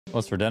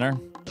What's for dinner?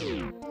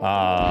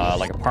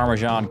 Like a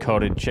Parmesan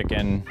coated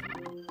chicken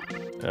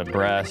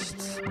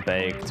breast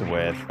baked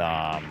with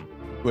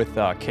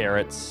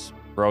carrots,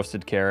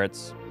 roasted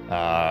carrots,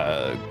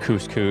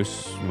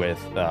 couscous with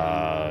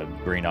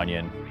green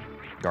onion,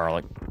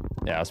 garlic.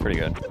 Yeah, it's pretty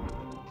good.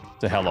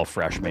 It's a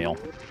HelloFresh meal.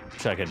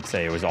 Which I could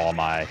say it was all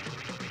my,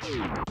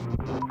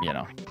 you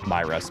know,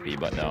 my recipe,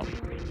 but no.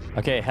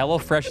 Okay,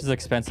 HelloFresh is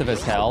expensive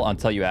as hell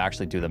until you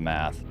actually do the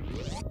math.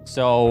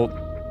 So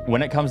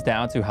when it comes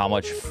down to how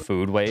much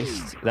food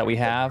waste that we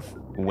have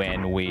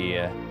when we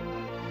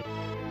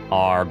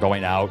are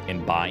going out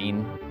and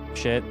buying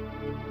shit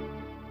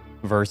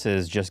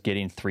versus just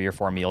getting 3 or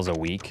 4 meals a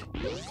week,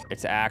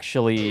 it's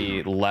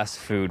actually less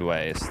food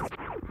waste.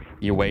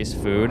 You waste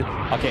food.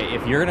 Okay,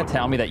 if you're gonna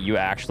tell me that you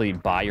actually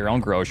buy your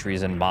own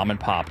groceries and mom and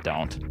pop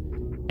don't,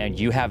 and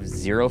you have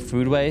 0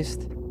 food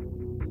waste,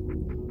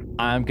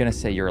 I'm gonna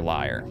say you're a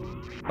liar.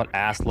 But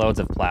ass loads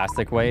of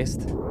plastic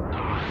waste?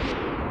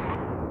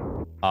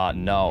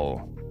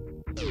 No.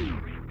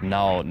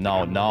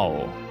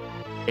 No.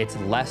 It's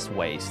less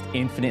waste,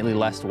 infinitely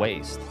less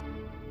waste.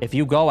 If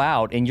you go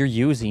out and you're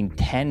using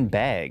 10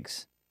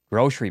 bags,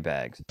 grocery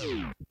bags,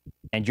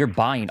 and you're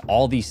buying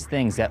all these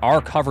things that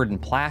are covered in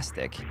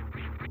plastic,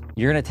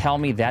 you're gonna tell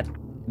me that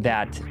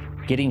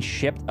getting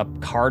shipped a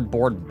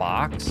cardboard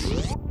box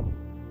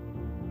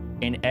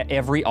and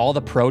all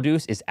the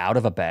produce is out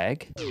of a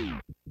bag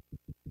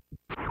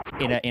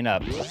in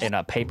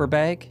a paper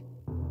bag?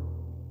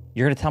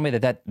 You're gonna tell me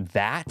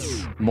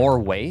that's more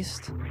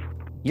waste?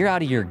 You're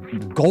out of your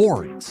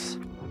gourds.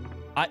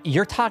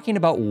 You're talking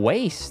about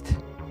waste.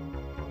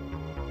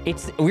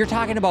 We're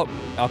talking about,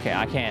 okay,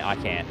 I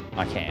can't,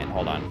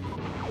 hold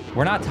on.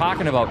 We're not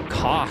talking about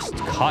cost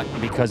cut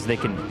because they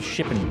can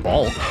ship in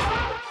bulk,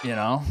 you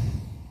know?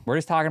 We're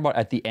just talking about,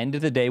 at the end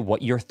of the day,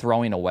 what you're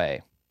throwing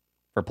away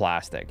for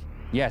plastic.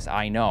 Yes,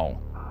 I know.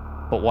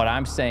 But what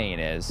I'm saying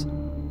is,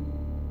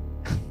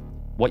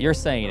 what you're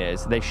saying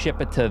is they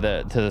ship it to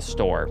the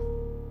store.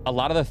 A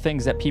lot of the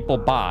things that people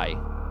buy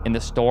in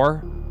the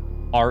store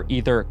are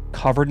either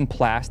covered in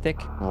plastic,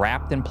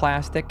 wrapped in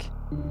plastic,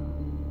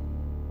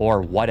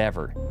 or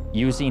whatever,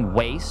 using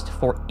waste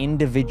for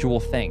individual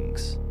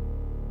things.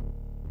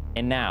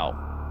 And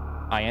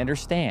now, I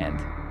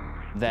understand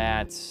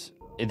that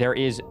there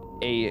is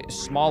a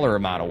smaller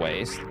amount of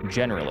waste,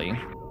 generally,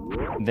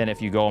 than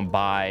if you go and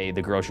buy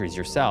the groceries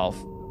yourself.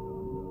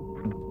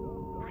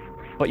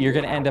 But you're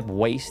gonna end up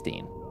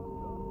wasting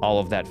all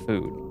of that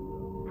food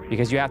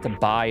because you have to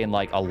buy in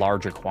like a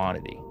larger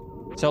quantity.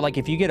 So like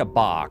if you get a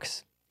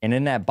box, and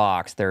in that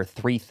box there are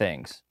 3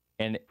 things,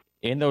 and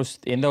in those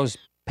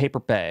paper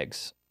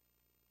bags,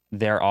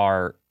 there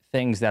are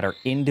things that are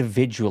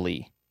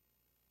individually,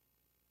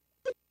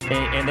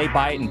 and they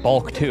buy it in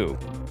bulk too.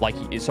 Like,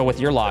 so with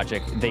your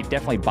logic, they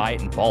definitely buy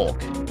it in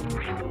bulk.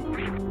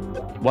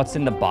 What's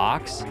in the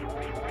box?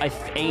 A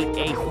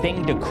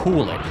thing to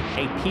cool it,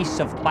 a piece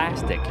of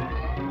plastic.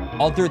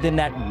 Other than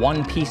that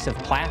one piece of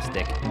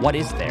plastic, what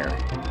is there?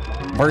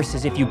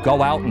 Versus if you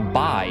go out and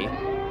buy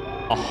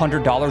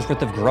 $100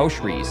 worth of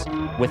groceries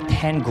with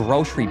 10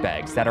 grocery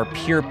bags that are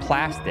pure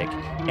plastic,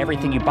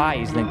 everything you buy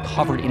is then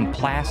covered in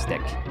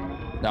plastic.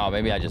 No,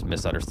 maybe I just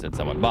misunderstood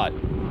someone, but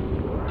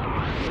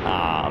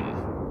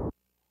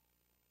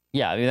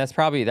yeah, I mean,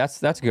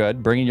 that's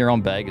good. Bringing your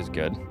own bag is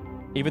good.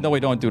 Even though we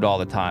don't do it all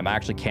the time, I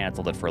actually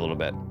canceled it for a little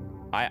bit.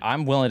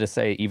 I'm willing to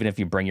say even if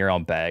you bring your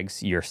own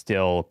bags, you're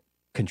still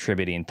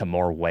contributing to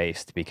more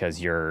waste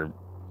because you're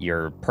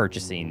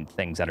purchasing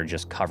things that are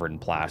just covered in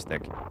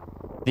plastic.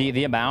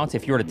 The amount,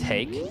 if you were to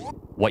take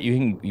what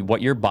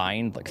you're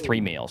buying, like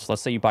 3 meals,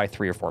 let's say you buy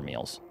 3 or 4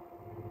 meals,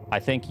 I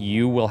think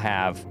you will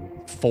have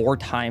 4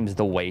 times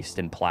the waste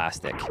in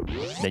plastic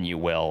than you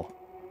will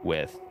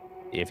with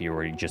if you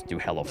were to just do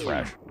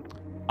HelloFresh.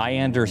 I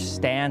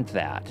understand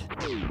that.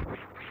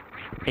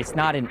 It's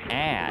not an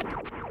ad.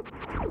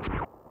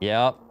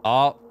 Yep.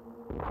 Oh,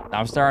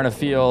 I'm starting to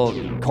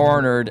feel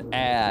cornered.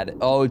 Ad.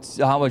 Oh, it's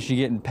how much you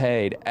getting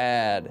paid.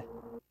 Ad.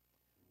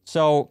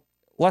 So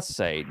let's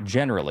say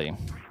generally,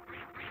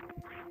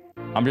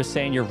 I'm just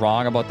saying you're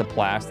wrong about the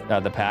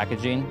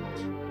packaging.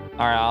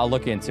 All right, I'll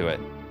look into it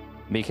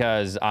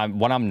because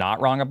what I'm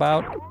not wrong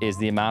about is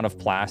the amount of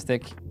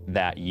plastic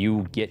that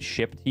you get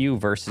shipped to you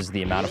versus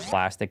the amount of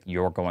plastic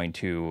you're going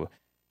to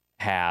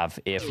have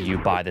if you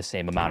buy the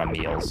same amount of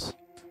meals.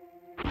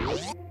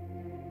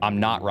 I'm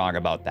not wrong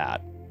about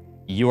that.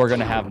 You are going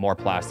to have more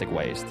plastic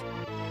waste.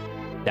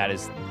 That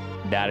is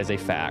a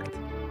fact.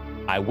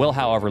 I will,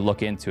 however,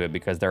 look into it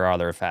because there are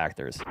other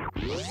factors,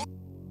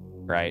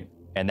 right?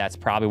 And that's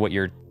probably what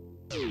you're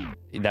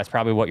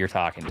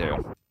talking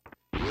to.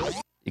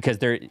 Because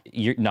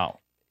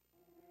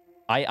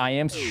I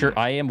am sure,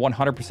 I am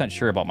 100%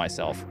 sure about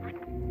myself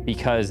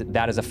because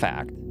that is a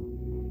fact.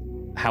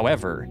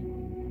 However,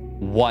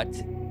 what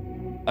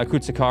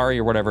Akutsukari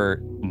or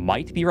whatever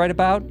might be right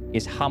about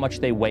is how much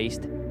they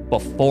waste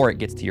before it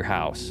gets to your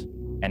house.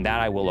 And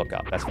that I will look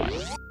up. That's fine.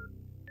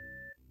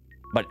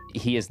 But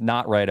he is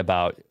not right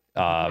about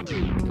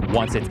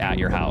once it's at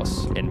your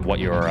house and what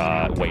you're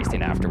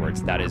wasting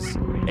afterwards. That is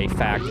a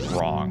fact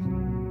wrong.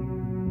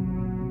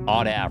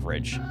 On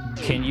average,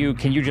 can you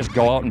just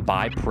go out and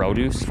buy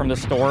produce from the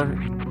store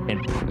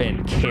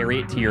and carry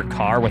it to your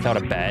car without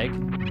a bag?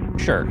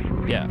 Sure,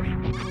 yeah,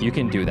 you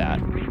can do that.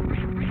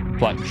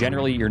 But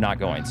generally, you're not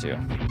going to.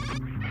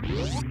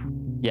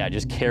 Yeah,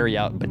 just carry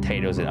out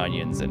potatoes and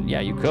onions, and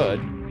yeah, you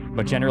could.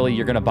 But generally,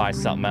 you're gonna buy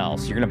something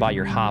else. You're gonna buy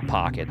your Hot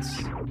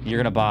Pockets. You're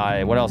gonna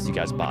buy, what else do you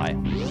guys buy?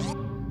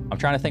 I'm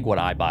trying to think what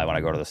I buy when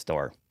I go to the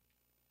store.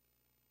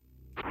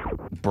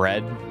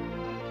 Bread,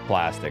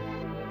 plastic.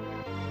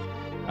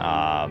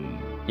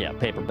 Yeah,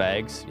 paper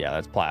bags. Yeah,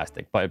 that's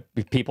plastic. But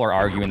people are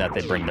arguing that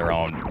they bring their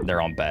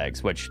own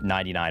bags, which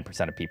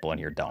 99% of people in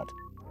here don't.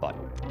 But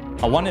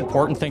one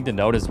important thing to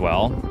note as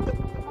well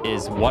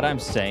is what I'm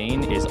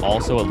saying is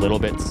also a little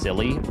bit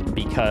silly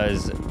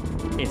because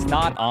it's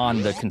not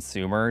on the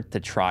consumer to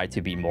try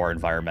to be more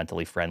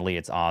environmentally friendly.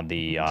 It's on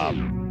the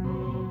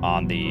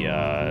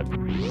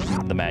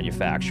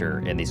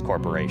manufacturer and these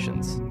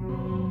corporations.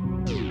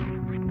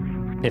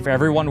 If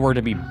everyone were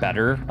to be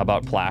better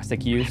about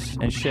plastic use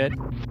and shit,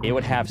 it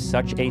would have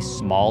such a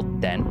small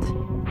dent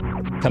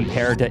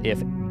compared to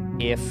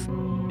if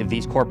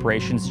these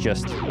corporations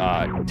just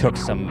took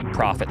some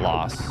profit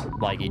loss.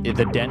 Like,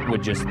 the dent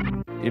would just,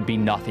 it'd be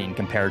nothing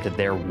compared to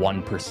their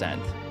 1%.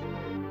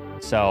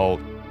 So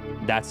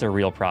that's a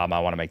real problem. I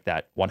want to make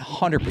that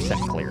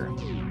 100% clear.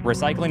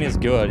 Recycling is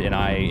good, and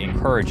I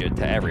encourage it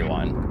to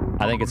everyone.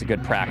 I think it's a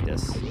good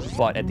practice.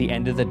 But at the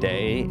end of the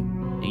day,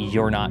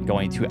 you're not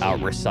going to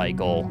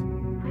out-recycle.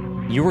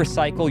 You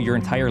recycle your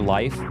entire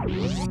life,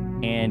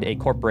 and a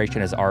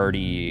corporation has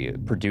already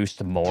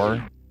produced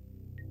more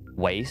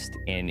waste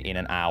in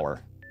an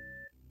hour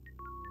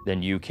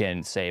than you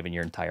can save in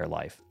your entire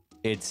life.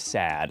 It's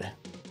sad.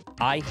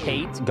 I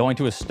hate going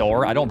to a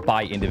store. I don't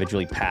buy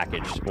individually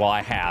packaged. Well,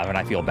 I have, and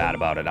I feel bad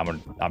about it.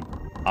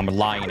 I'm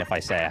lying if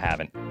I say I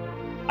haven't.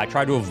 I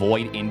try to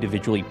avoid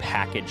individually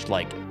packaged,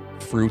 like,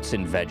 fruits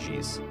and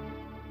veggies.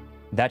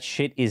 That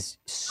shit is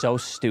so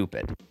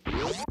stupid.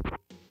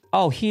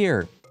 Oh,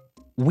 here.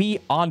 We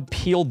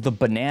unpeeled the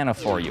banana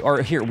for you.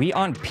 Or here, we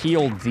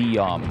unpeeled the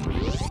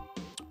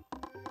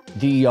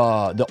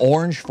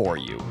orange for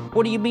you.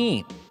 What do you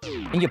mean?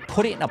 And you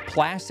put it in a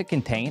plastic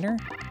container?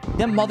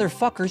 Them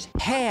motherfuckers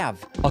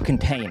have a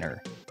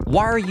container.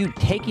 Why are you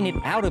taking it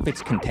out of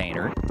its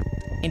container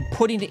and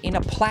putting it in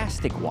a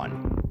plastic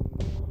one?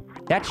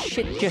 That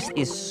shit just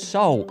is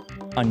so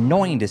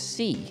annoying to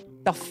see.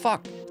 The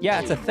fuck? Yeah,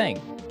 it's a thing.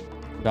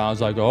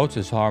 Sounds like, oh, it's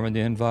just harming the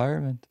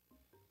environment.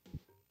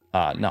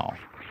 No.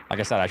 Like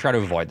I said, I try to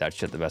avoid that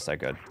shit the best I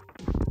could.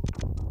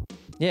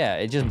 Yeah,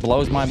 it just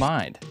blows my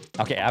mind.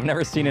 Okay, I've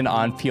never seen an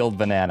unpeeled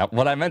banana.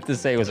 What I meant to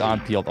say was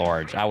unpeeled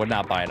orange. I would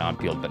not buy an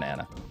unpeeled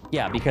banana.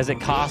 Yeah, because it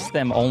costs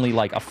them only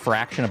like a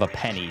fraction of a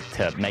penny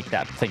to make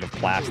that thing of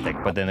plastic,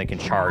 but then they can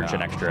charge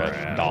an extra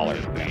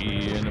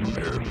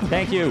 $1.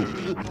 Thank you.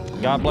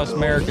 God bless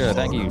America.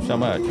 Thank you so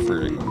much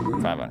for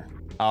 500.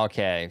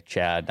 Okay,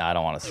 Chad, I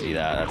don't want to see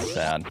that. That's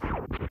sad.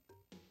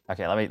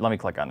 Okay, let me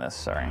click on this.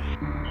 Sorry.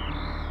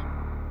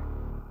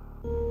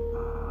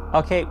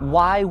 Okay,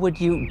 why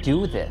would you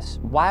do this?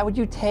 Why would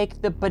you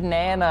take the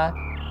banana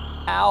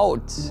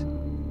out?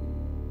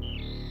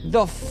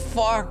 The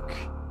fuck?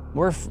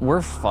 We're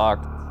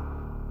fucked.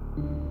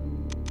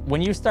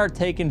 When you start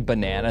taking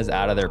bananas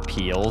out of their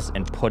peels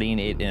and putting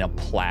it in a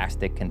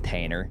plastic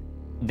container,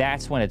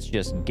 that's when it's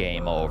just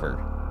game over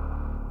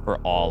for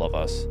all of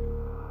us.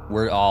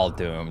 We're all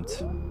doomed.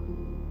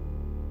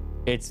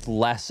 It's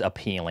less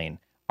appealing.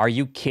 Are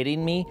you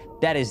kidding me?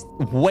 That is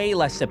way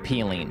less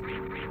appealing.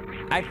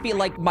 I feel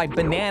like my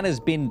banana's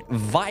been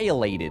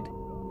violated.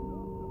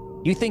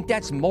 You think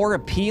that's more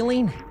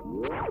appealing?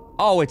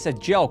 Oh, it's a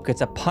joke.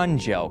 It's a pun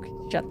joke.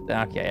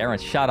 Okay, everyone,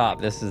 shut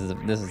up. This is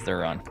the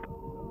run.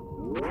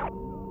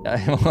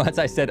 Once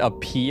I said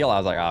appeal, I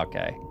was like,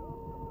 okay.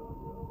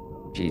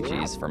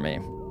 GG's for me.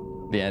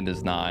 The end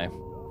is nigh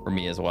for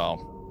me as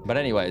well. But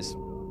anyways,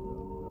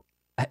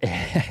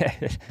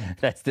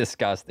 that's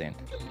disgusting.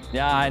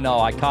 Yeah, I know.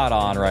 I caught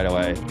on right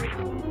away.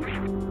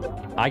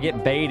 I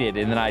get baited,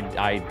 and then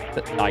I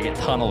get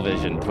tunnel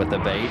visioned with the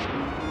bait.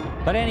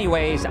 But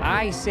anyways,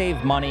 I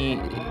save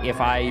money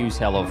if I use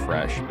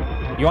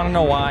HelloFresh. You want to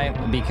know why?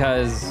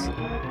 Because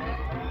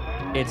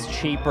it's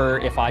cheaper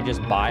if I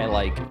just buy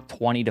like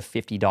 $20 to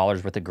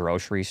 $50 worth of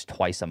groceries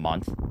twice a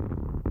month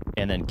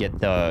and then get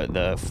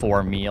the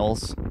 4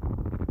 meals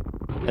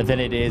than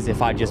it is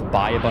if I just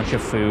buy a bunch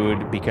of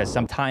food, because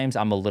sometimes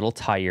I'm a little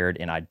tired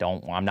and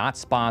I'm not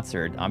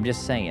sponsored. I'm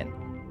just saying.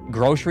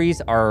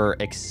 Groceries are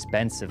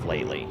expensive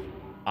lately.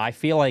 I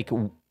feel like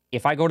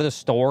if I go to the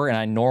store and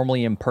I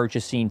normally am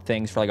purchasing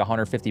things for like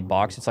 150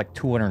 bucks, it's like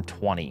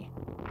 220.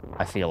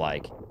 I feel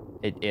like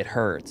it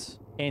hurts.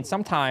 And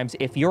sometimes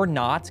if you are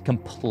not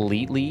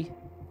completely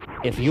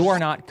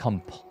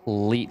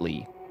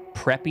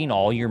prepping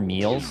all your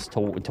meals to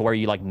where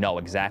you like know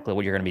exactly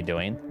what you're going to be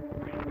doing,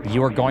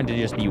 you are going to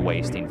just be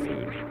wasting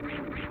food.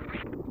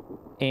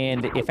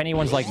 And if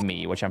anyone's like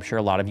me, which I'm sure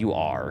a lot of you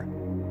are,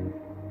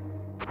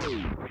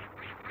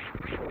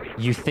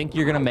 you think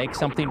you're gonna make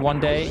something one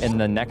day, and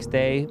the next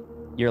day,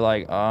 you're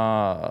like,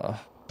 I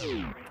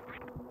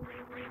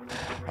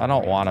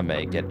don't want to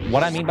make it.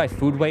 What I mean by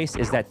food waste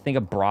is that thing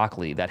of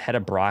broccoli, that head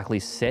of broccoli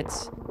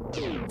sits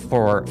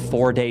for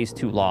 4 days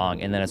too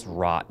long, and then it's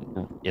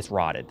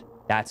rotted.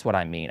 That's what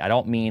I mean. I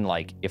don't mean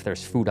like if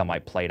there's food on my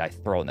plate, I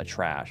throw it in the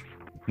trash.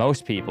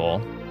 Most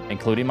people,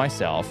 including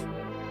myself,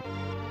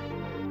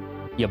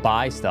 you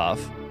buy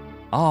stuff.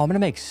 Oh, I'm gonna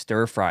make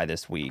stir fry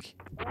this week.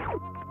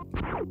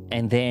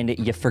 And then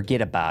you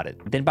forget about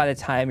it. Then by the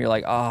time you're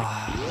like,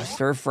 oh,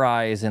 stir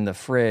fry is in the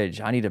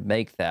fridge. I need to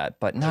make that,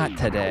 but not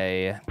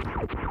today.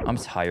 I'm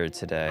tired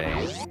today.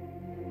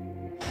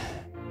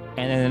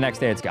 And then the next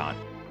day it's gone.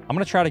 I'm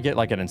gonna try to get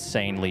like an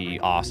insanely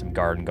awesome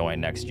garden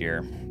going next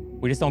year.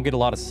 We just don't get a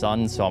lot of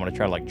sun, so I'm gonna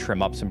try to like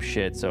trim up some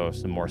shit so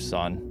some more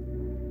sun.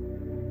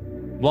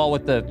 Well,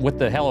 with the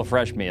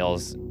HelloFresh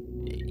meals,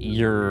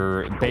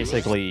 you're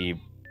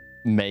basically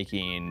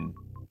making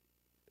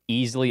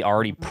easily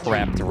already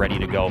prepped, ready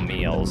to go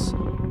meals.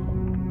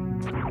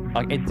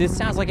 This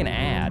sounds like an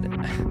ad.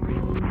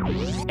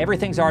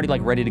 Everything's already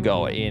like ready to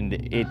go,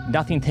 and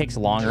nothing takes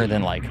longer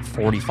than like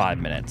 45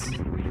 minutes.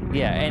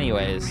 Yeah,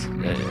 anyways,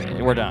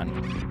 we're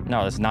done.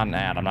 No, this is not an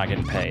ad. I'm not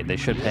getting paid. They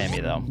should pay me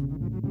though.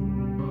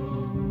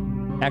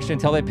 Actually,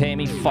 until they pay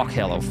me, fuck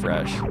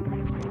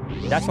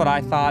HelloFresh. That's what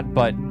I thought,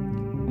 but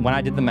when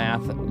I did the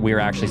math, we were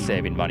actually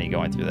saving money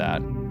going through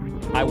that.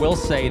 I will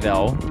say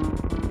though,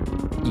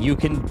 you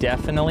can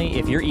definitely,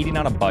 if you're eating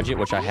on a budget,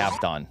 which I have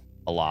done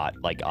a lot,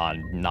 like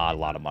on not a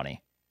lot of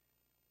money,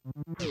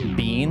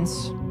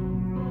 beans,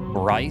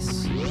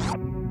 rice,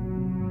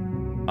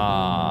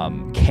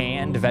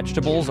 canned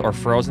vegetables or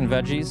frozen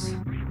veggies,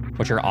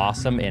 which are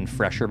awesome and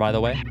fresher, by the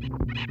way,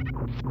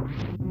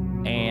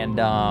 and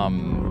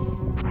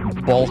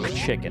bulk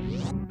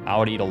chicken. I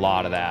would eat a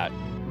lot of that.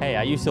 Hey,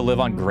 I used to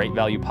live on Great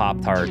Value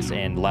Pop-Tarts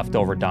and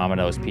leftover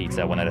Domino's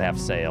pizza when they'd have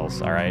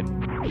sales, all right?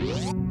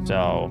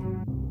 So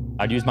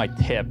I'd use my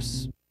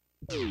tips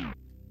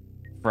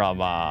from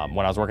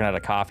when I was working at a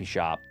coffee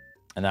shop,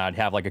 and then I'd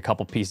have like a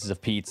couple pieces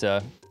of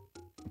pizza,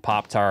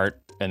 Pop-Tart,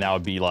 and that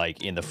would be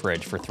like in the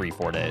fridge for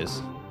 3-4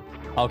 days.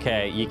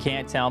 Okay, you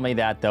can't tell me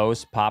that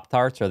those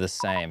Pop-Tarts are the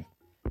same.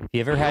 Have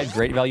you ever had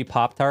Great Value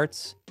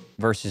Pop-Tarts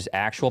versus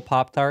actual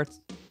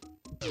Pop-Tarts?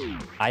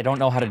 I don't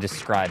know how to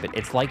describe it.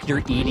 It's like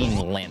you're eating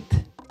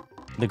lint,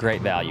 the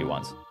Great Value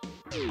ones.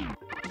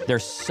 They're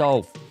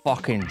so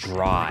fucking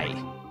dry.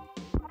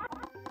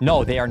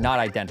 No, they are not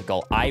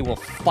identical. I will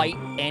fight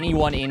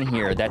anyone in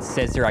here that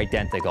says they're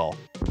identical.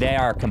 They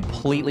are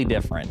completely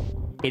different.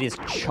 It is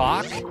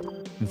chalk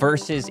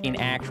versus an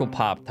actual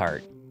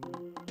Pop-Tart.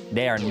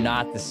 They are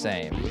not the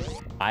same.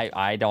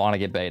 I don't want to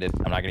get baited.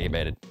 I'm not going to get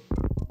baited.